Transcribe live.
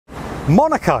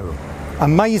Monaco.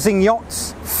 Amazing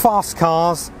yachts, fast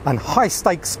cars and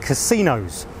high-stakes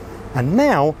casinos. And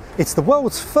now it's the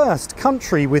world's first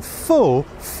country with full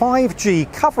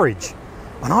 5G coverage.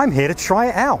 And I'm here to try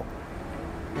it out.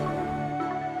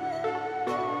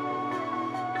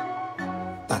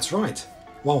 That's right.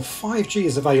 While 5G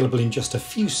is available in just a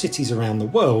few cities around the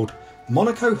world,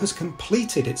 Monaco has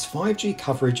completed its 5G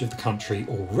coverage of the country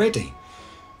already.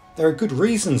 There are good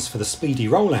reasons for the speedy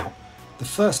rollout. The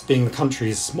first being the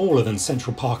country is smaller than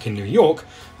Central Park in New York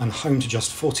and home to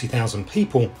just 40,000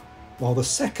 people, while the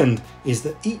second is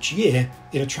that each year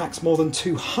it attracts more than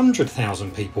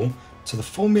 200,000 people to the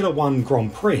Formula 1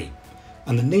 Grand Prix,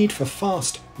 and the need for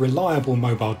fast, reliable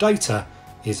mobile data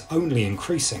is only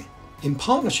increasing. In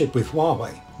partnership with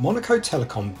Huawei, Monaco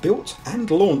Telecom built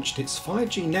and launched its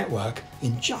 5G network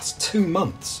in just 2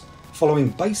 months, following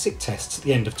basic tests at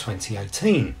the end of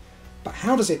 2018. But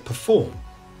how does it perform?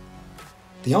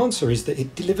 The answer is that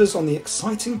it delivers on the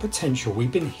exciting potential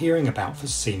we've been hearing about for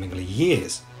seemingly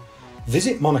years.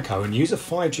 Visit Monaco and use a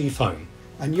 5G phone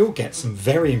and you'll get some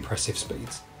very impressive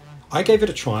speeds. I gave it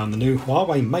a try on the new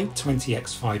Huawei Mate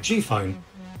 20X 5G phone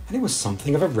and it was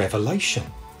something of a revelation.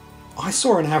 I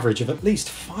saw an average of at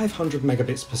least 500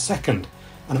 megabits per second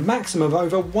and a maximum of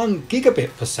over 1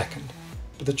 gigabit per second.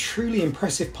 But the truly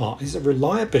impressive part is the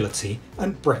reliability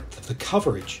and breadth of the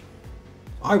coverage.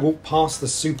 I walked past the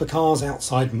supercars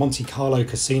outside Monte Carlo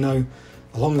Casino,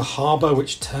 along the harbour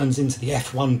which turns into the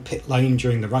F1 pit lane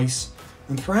during the race,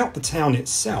 and throughout the town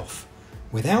itself,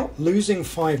 without losing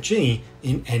 5G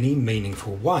in any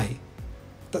meaningful way.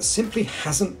 That simply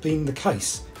hasn't been the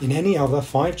case in any other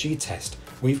 5G test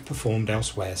we've performed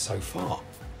elsewhere so far.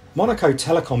 Monaco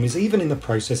Telecom is even in the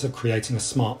process of creating a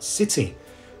smart city,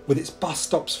 with its bus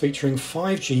stops featuring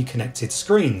 5G connected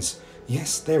screens.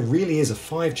 Yes, there really is a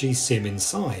 5G SIM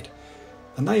inside,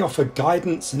 and they offer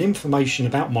guidance and information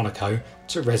about Monaco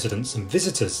to residents and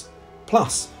visitors,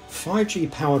 plus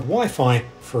 5G powered Wi-Fi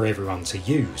for everyone to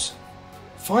use.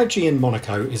 5G in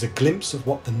Monaco is a glimpse of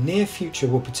what the near future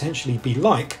will potentially be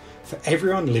like for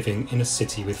everyone living in a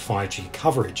city with 5G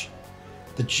coverage.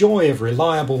 The joy of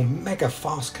reliable, mega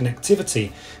fast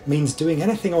connectivity means doing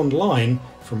anything online,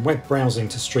 from web browsing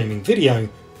to streaming video,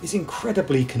 is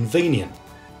incredibly convenient.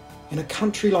 In a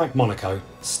country like Monaco,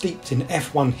 steeped in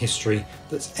F1 history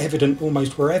that's evident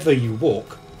almost wherever you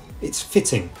walk, it's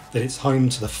fitting that it's home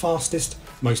to the fastest,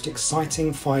 most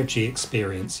exciting 5G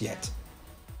experience yet.